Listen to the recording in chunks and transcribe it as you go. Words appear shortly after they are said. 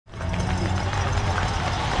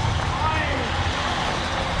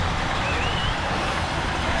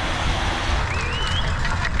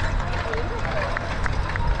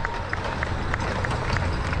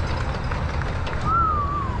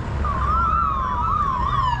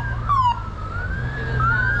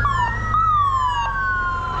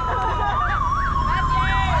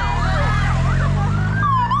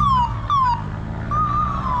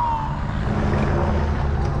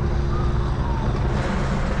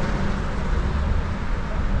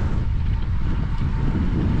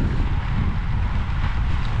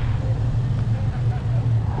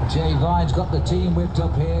Vine's got the team whipped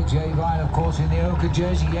up here. Jay Vine, of course, in the ochre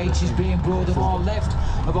jersey. Yates is being brought up on left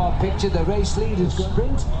of our picture. The race leaders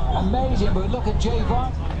sprint. Amazing, but look at Jay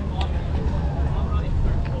Vine.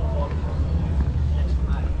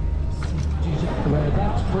 Where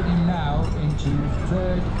that's put him now into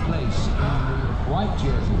 3rd place in the white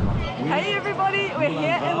jersey. Hey everybody, we're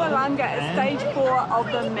here in Wollonga at stage 4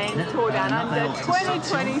 of the men's Tour Down Under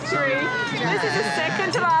 2023. This is the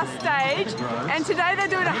second to last stage, and today they're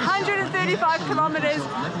doing 135 kilometres,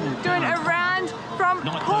 doing a round from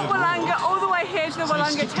Port Wollonga all the way here to the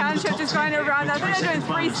Wollonga Township, just going around. I think they're doing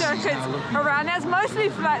 3 circuits around. Now it's mostly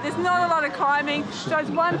flat, there's not a lot of climbing, so it's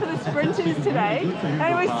one for the sprinters today.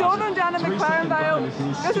 And we saw them down in McLaren Vale.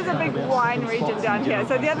 This is a big wine region down here.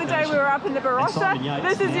 So the other day we were up in the Barossa.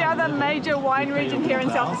 This is the other major wine region here in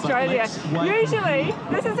South Australia. Usually,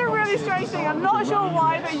 this is a really strange thing, I'm not sure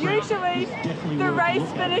why, but usually the race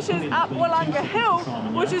finishes up Wollonga Hill,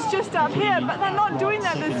 which is just up here, but they're not doing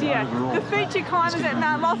that this year. The feature climb is at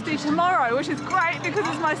Mount Lofty tomorrow, which is great because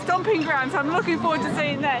it's my stomping ground, so I'm looking forward to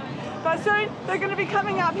seeing that. But soon, they're going to be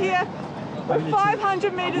coming up here. We're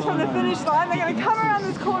 500 metres from the finish line. They're going to come around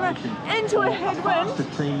this corner into a headwind. The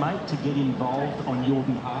teammate to get involved on your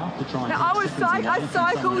behalf to try and. Now I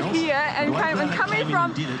cycled here and coming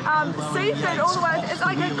from Seaford all the way. It's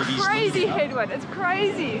like a crazy headwind. It's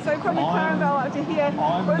crazy. So from McLaren Vale up to here,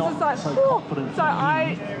 where it's just like, oh.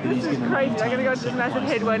 So this is crazy. I'm going to go to this massive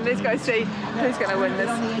headwind. Let's go see who's going to win this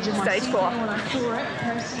stage 4.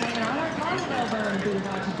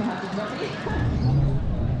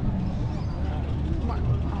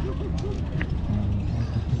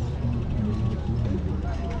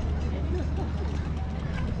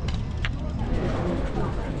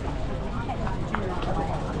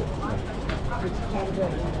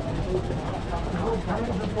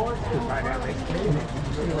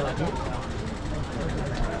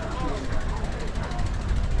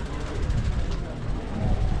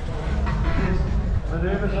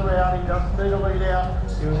 Manoeuvres around, he doesn't need a lead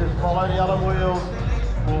out, he'll just follow the other wheels.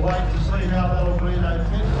 We'll wait to see how that'll be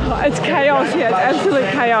though. It's chaos here, it's absolute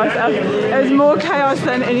chaos. It's more chaos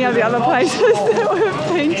than any of the other places that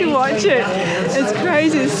we've been to watch it. It's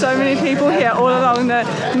crazy, there's so many people here all along the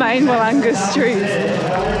main Wollonga streets.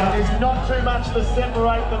 There's not too much to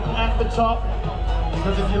separate them at the top,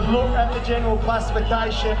 because if you look at the general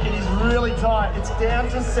classification, it is really tight. It's down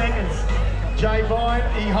to seconds. Jay Vine,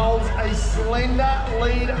 he holds a slender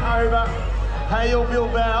lead over Hale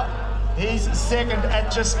Bilbao. He's second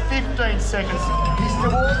at just 15 seconds. He's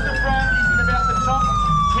towards the front, he's in about the top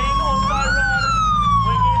 10 or so riders.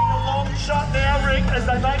 We're getting a long shot now, Rick, as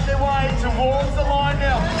they make their way towards the line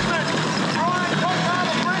now. Bryan Coquard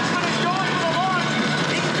of Brisbane is going for the line.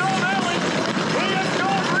 He's gone early. He has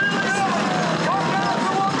gone really early. Coquard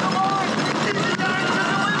towards the line. Is he going to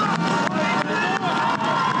deliver?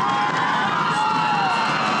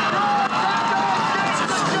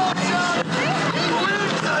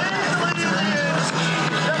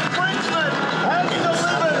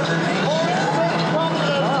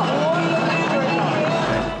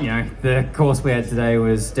 The course we had today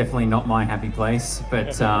was definitely not my happy place,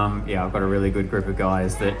 but yeah, I've got a really good group of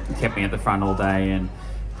guys that kept me at the front all day, and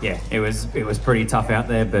yeah, it was pretty tough out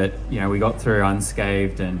there, but you know, we got through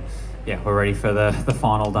unscathed, and yeah, we're ready for the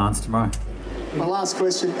final dance tomorrow. My last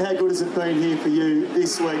question, how good has it been here for you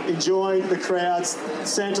this week? Enjoying the crowds,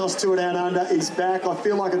 Santos Tour Down Under is back. I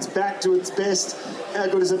feel like it's back to its best. How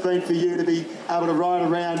good has it been for you to be able to ride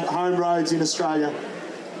around home roads in Australia?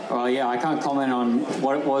 Well, yeah, I can't comment on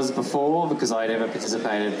what it was before because I never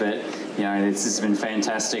participated, but you know, it's been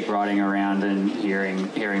fantastic riding around and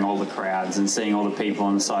hearing all the crowds and seeing all the people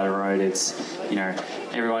on the side of the road. It's, you know,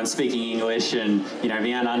 everyone speaking English and, you know,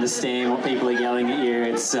 being able to understand what people are yelling at you.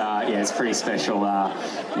 It's yeah, it's pretty special.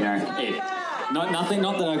 You know, not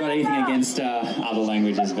that I've got anything against other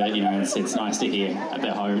languages, but you know, it's nice to hear at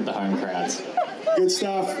the home crowds. Good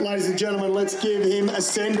stuff, ladies and gentlemen. Let's give him a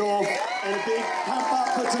send-off and a big pump up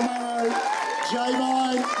for tomorrow. Jay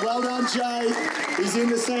Vine, well done, Jay. He's in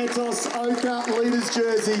the Santos Ochre leaders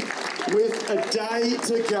jersey with a day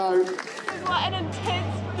to go. It was like an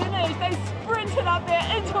intense finish. They sprinted up there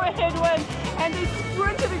into a headwind and they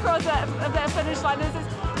sprinted across that finish line. There's this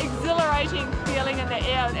exhilarating feeling in the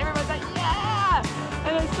air and everyone's like, yeah!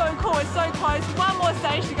 And it's so cool, it's so close. One more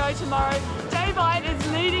stage to go tomorrow. Jay Vine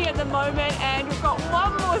is leading at the moment, and we've got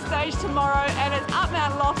one more stage tomorrow, and it's up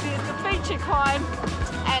Mount Lofty. It's the feature climb,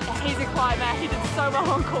 and he's a climber. He did so well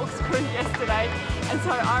on corkscrew yesterday, and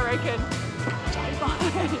so I reckon Jay Vine.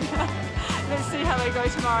 Let's see how they go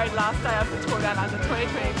tomorrow, last day of the Tour Down Under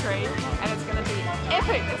 2023, and it's going to be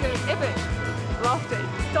epic. It's going to be epic. lofty,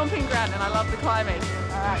 stomping ground, and I love the climbing.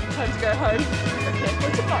 All right, time to go home. Okay,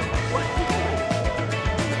 what's your